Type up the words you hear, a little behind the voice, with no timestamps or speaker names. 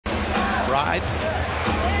McBride.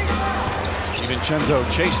 DiVincenzo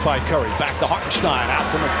chased by Curry. Back to Hartenstein. Out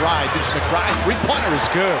to McBride. Deuce McBride. Three-pointer is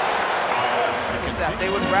good. They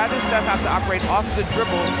would rather Steph have to operate off the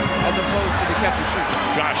dribble as opposed to the catch and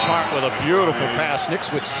shoot. Josh Hart with a beautiful pass.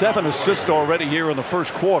 Knicks with 7 assists already here in the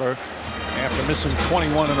first quarter after missing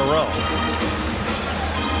 21 in a row.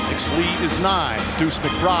 Knicks lead is 9. Deuce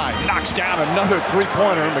McBride knocks down another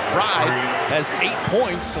three-pointer. McBride has 8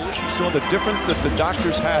 points. She saw the difference that the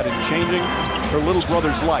doctors had in changing her little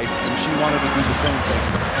brother's life, and she wanted to do the same thing.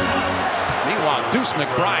 Meanwhile, Deuce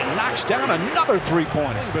McBride knocks down another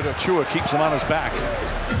three-pointer. But Achua keeps him on his back.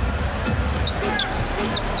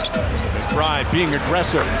 McBride being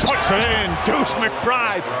aggressive, puts it in. Deuce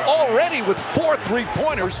McBride already with 4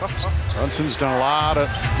 3-pointers. Brunson's done a lot of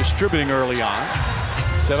distributing early on.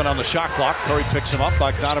 7 on the shot clock. Curry picks him up.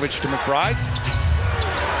 Bogdanovich to McBride.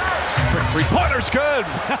 Quick three-pointer's good.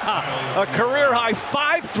 A career-high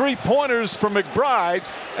 5 3-pointers for McBride,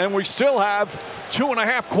 and we still have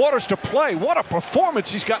 2.5 quarters to play. What a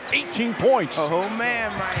performance. He's got 18 points. Oh,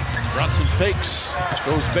 man, Mike. Brunson fakes,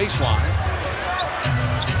 goes baseline.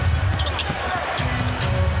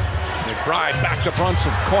 McBride back to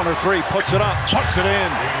Brunson. Corner 3, puts it up, puts it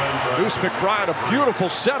in. Deuce McBride, a beautiful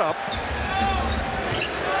setup.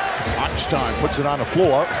 Hartenstein puts it on the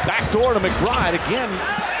floor. Back door to McBride again.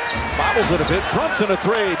 Bobbles it a bit. Brunson a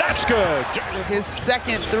 3. That's good. His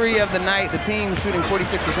second 3 of the night. The team shooting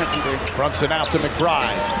 46% from 3. Brunson out to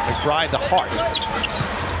McBride. McBride to Hart.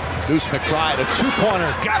 Deuce McBride, a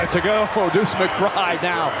 2-pointer. Got it to go. Oh, Deuce McBride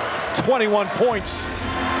now. 21 points.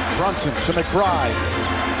 Brunson to McBride.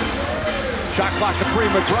 Shot clock at 3.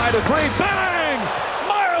 McBride a 3. Bang!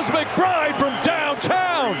 Miles McBride from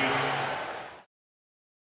downtown.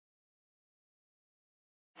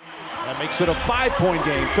 That makes it a 5-point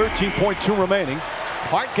game. 13.2 remaining.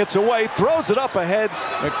 Hart gets away, throws it up ahead.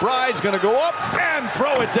 McBride's going to go up and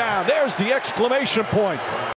throw it down. There's the exclamation point.